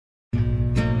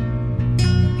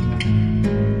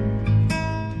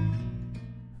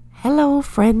Hello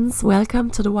friends,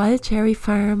 welcome to the Wild Cherry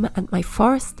Farm and my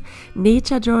first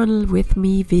Nature Journal with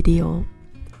me video.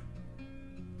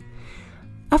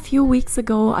 A few weeks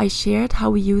ago I shared how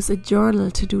we use a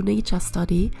journal to do nature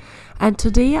study, and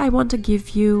today I want to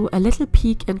give you a little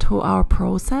peek into our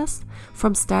process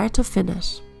from start to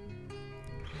finish.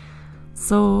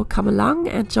 So come along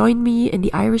and join me in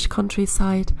the Irish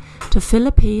countryside to fill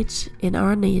a page in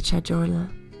our nature journal.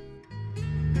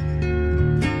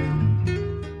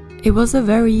 It was a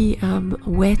very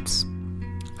wet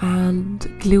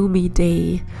and gloomy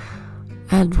day,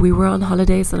 and we were on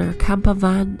holidays in our camper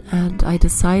van, and I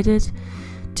decided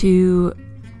to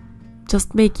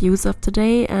just make use of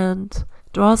today and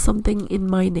draw something in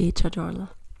my nature journal.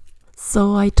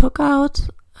 So I took out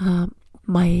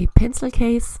my pencil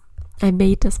case. I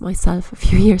made this myself a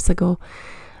few years ago,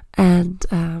 and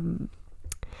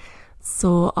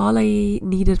so all I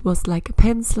needed was like a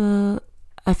pencil,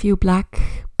 a few black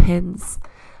pens,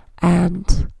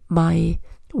 and my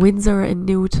Winsor &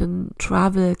 Newton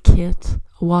travel kit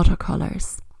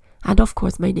watercolors, and of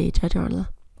course my nature journal.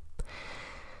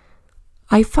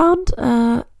 I found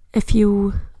a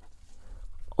few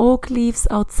oak leaves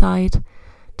outside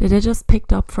that I just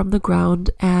picked up from the ground,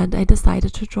 and I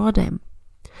decided to draw them.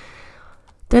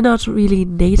 They're not really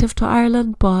native to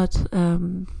Ireland, but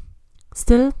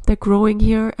still they're growing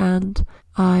here, and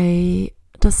I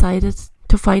decided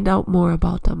to find out more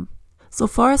about them. So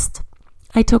first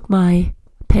I took my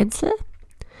pencil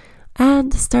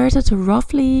and started to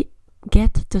roughly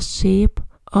get the shape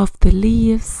of the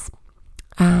leaves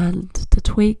and the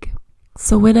twig.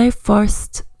 So when I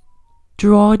first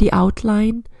draw the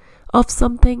outline of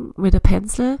something with a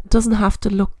pencil, it doesn't have to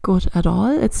look good at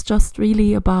all. It's just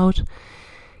really about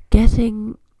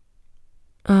getting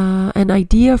an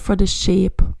idea for the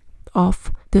shape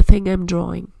of the thing I'm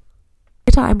drawing.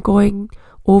 Later I'm going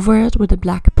over it with a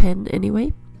black pen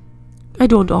anyway. I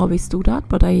don't always do that,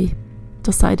 but I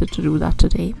decided to do that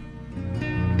today.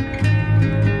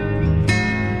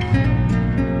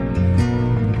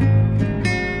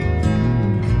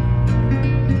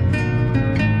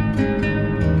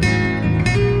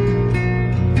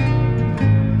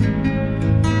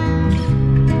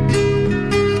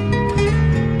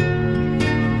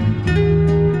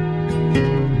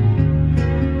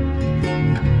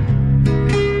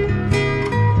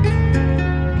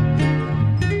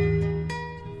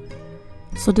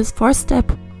 So this first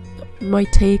step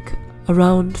might take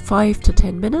around 5 to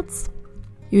 10 minutes.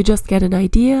 You just get an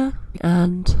idea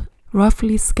and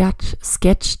roughly sketch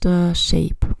the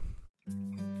shape.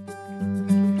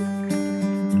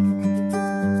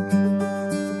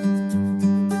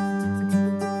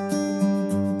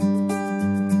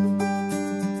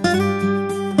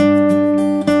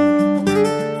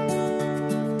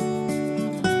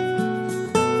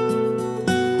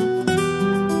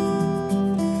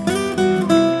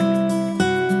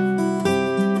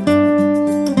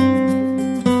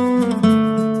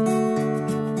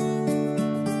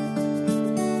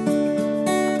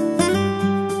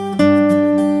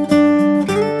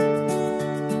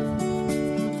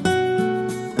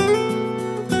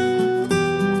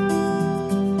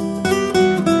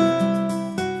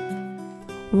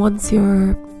 Once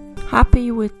you're happy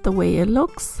with the way it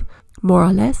looks, more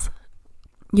or less,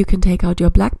 you can take out your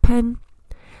black pen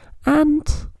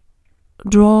and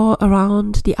draw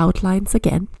around the outlines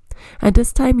again. And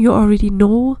this time you already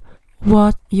know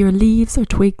what your leaves or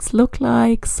twigs look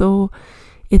like, so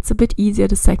it's a bit easier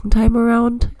the second time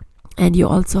around. And you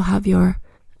also have your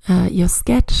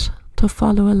sketch to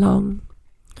follow along.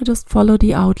 Just follow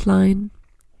the outline.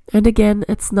 And again,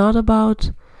 it's not about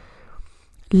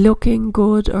looking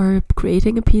good or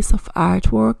creating a piece of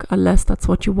artwork, unless that's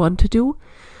what you want to do.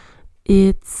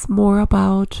 It's more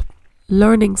about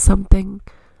learning something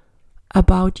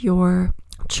about your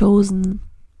chosen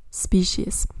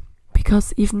species,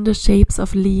 because even the shapes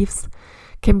of leaves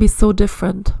can be so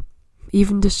different.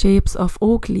 Even the shapes of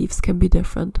oak leaves can be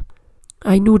different.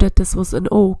 I knew that this was an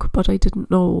oak, but I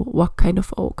didn't know what kind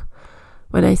of oak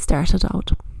when I started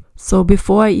out. So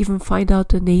before I even find out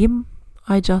the name,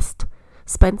 I just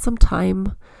spend some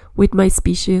time with my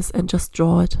species and just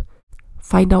draw it,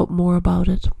 find out more about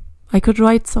it. I could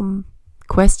write some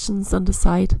questions on the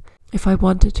side if I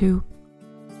wanted to.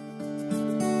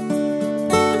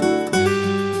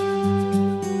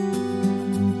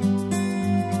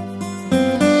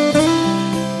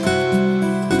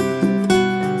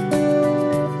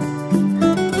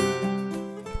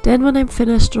 Then when I'm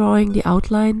finished drawing the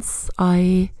outlines,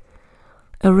 I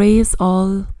erase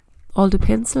all the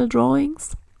pencil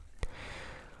drawings,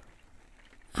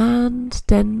 and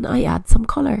then I add some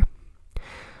color.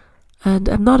 And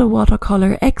I'm not a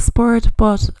watercolor expert,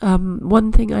 but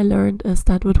one thing I learned is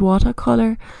that with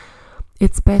watercolor,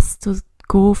 it's best to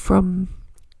go from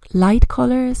light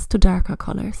colors to darker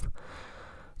colors.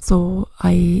 So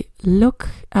I look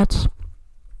at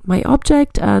my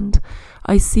object and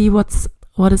I see what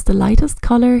is the lightest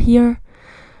color here,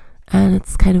 and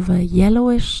it's kind of a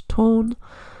yellowish tone.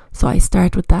 So I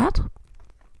start with that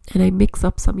and I mix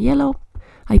up some yellow.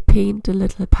 I paint the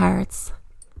little parts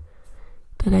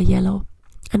that are yellow.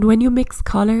 And when you mix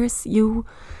colors, you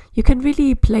can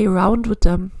really play around with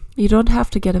them. You don't have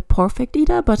to get it perfect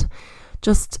either, but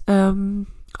just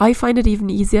I find it even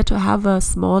easier to have a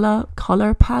smaller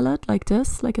color palette like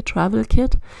this, like a travel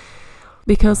kit,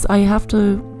 because I have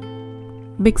to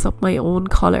mix up my own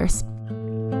colors.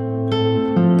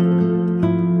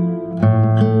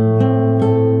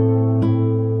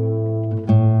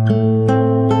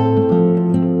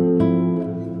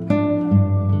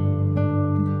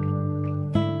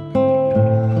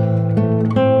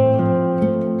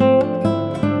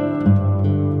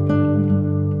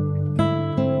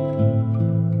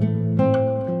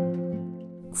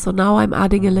 So now I'm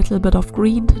adding a little bit of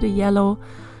green to the yellow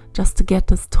just to get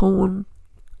this tone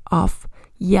of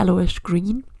yellowish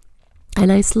green.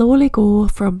 And I slowly go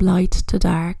from light to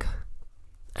dark.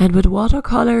 And with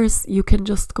watercolors, you can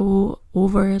just go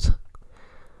over it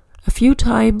a few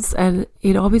times and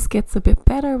it always gets a bit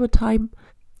better with time.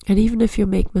 And even if you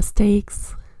make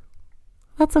mistakes,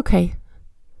 that's okay.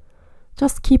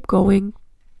 Just keep going.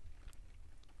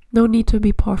 No need to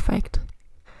be perfect.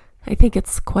 I think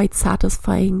it's quite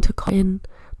satisfying to cut in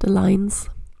the lines,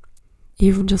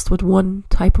 even just with one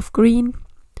type of green,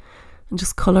 and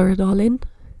just color it all in,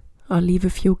 or leave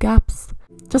a few gaps.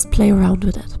 Just play around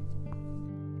with it.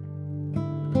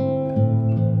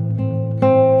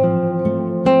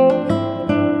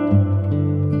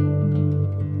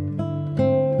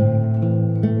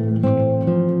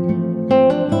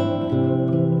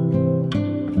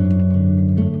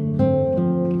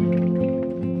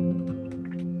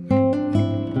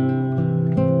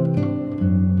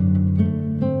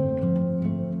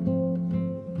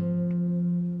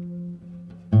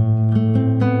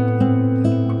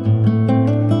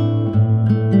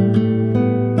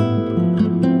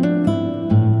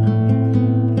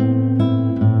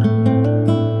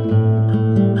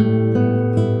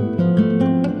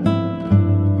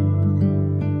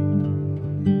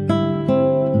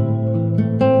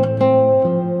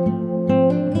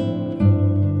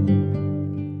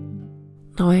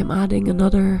 Now I'm adding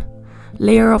another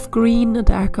layer of green, a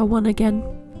darker one again.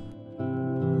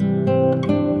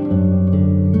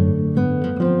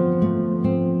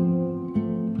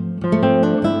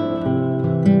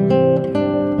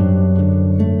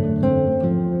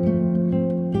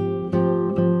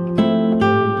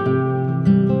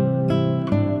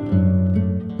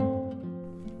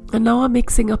 And now I'm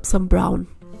mixing up some brown,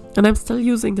 and I'm still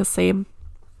using the same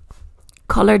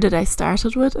color that I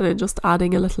started with, and I'm just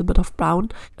adding a little bit of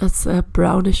brown. It's a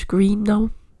brownish green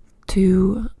now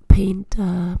to paint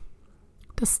the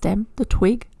stem, the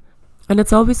twig. And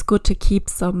it's always good to keep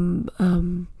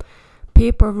some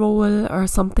paper roll or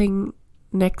something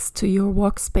next to your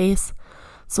workspace,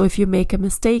 so if you make a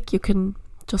mistake you can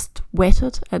just wet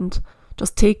it and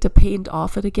just take the paint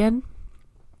off it again.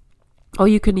 Or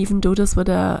you can even do this with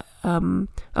a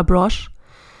brush,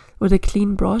 with a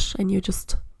clean brush, and you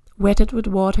just wet it with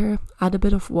water, add a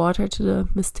bit of water to the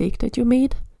mistake that you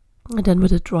made, and then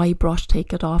with a dry brush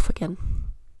take it off again.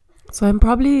 So I'm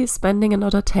probably spending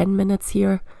another 10 minutes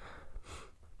here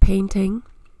painting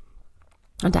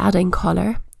and adding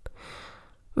color.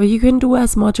 Well, you can do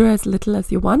as much or as little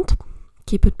as you want.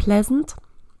 Keep it pleasant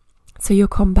so you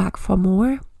come back for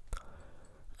more,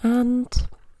 and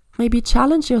maybe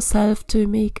challenge yourself to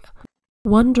make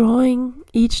one drawing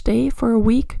each day for a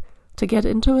week to get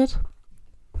into it.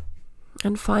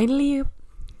 And finally,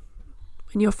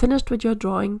 when you're finished with your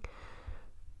drawing,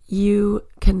 you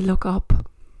can look up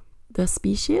the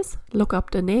species, look up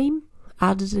the name,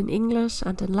 add it in English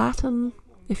and in Latin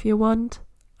if you want,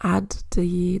 add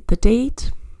the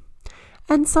date.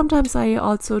 And sometimes I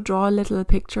also draw a little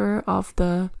picture of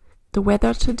the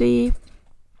weather today,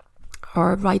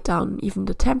 or write down even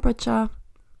the temperature,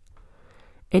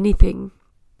 anything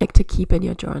like to keep in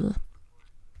your journal.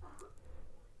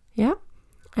 Yeah,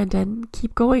 and then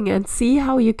keep going and see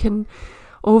how you can,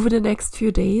 over the next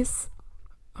few days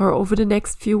or over the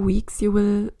next few weeks, you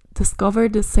will discover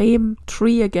the same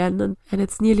tree again, and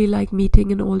it's nearly like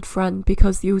meeting an old friend,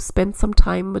 because you spent some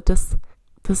time with this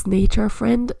nature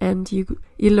friend and you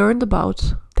learned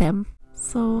about them.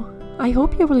 So I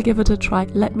hope you will give it a try.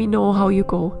 Let me know how you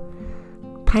go.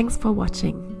 Thanks for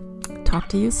watching. talk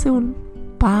to you soon.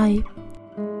 Bye.